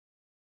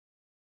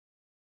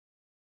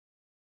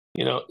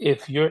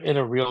If you're in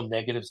a real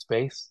negative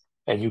space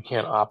and you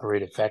can't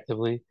operate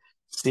effectively,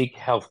 seek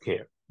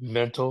healthcare,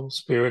 mental,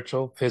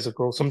 spiritual,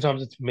 physical.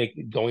 Sometimes it's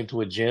going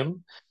to a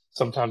gym.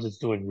 Sometimes it's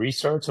doing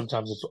research.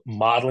 Sometimes it's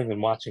modeling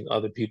and watching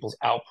other people's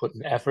output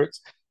and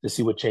efforts to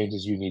see what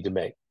changes you need to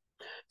make.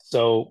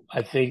 So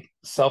I think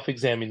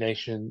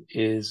self-examination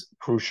is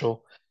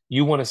crucial.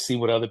 You want to see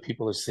what other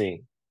people are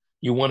seeing.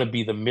 You want to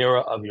be the mirror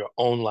of your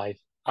own life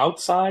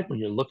outside when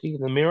you're looking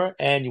in the mirror,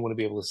 and you want to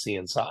be able to see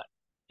inside.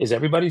 Is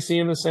everybody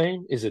seeing the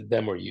same? Is it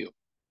them or you?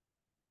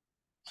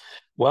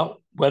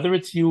 Well, whether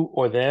it's you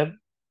or them,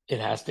 it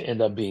has to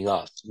end up being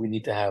us. We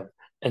need to have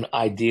an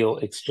ideal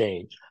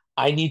exchange.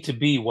 I need to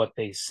be what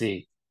they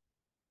see.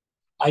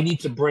 I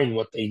need to bring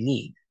what they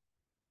need.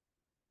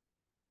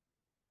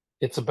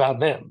 It's about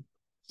them.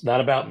 It's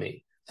not about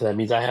me. So that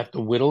means I have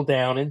to whittle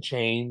down and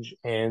change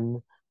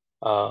and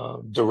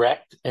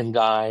direct and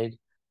guide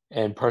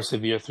and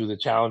persevere through the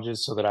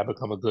challenges so that I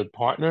become a good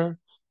partner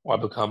or I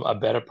become a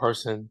better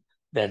person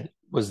than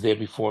was there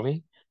before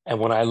me. And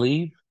when I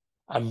leave,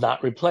 I'm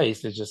not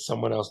replaced. It's just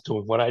someone else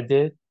doing what I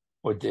did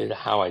or did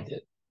how I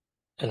did.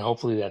 And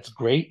hopefully that's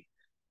great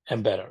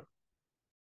and better.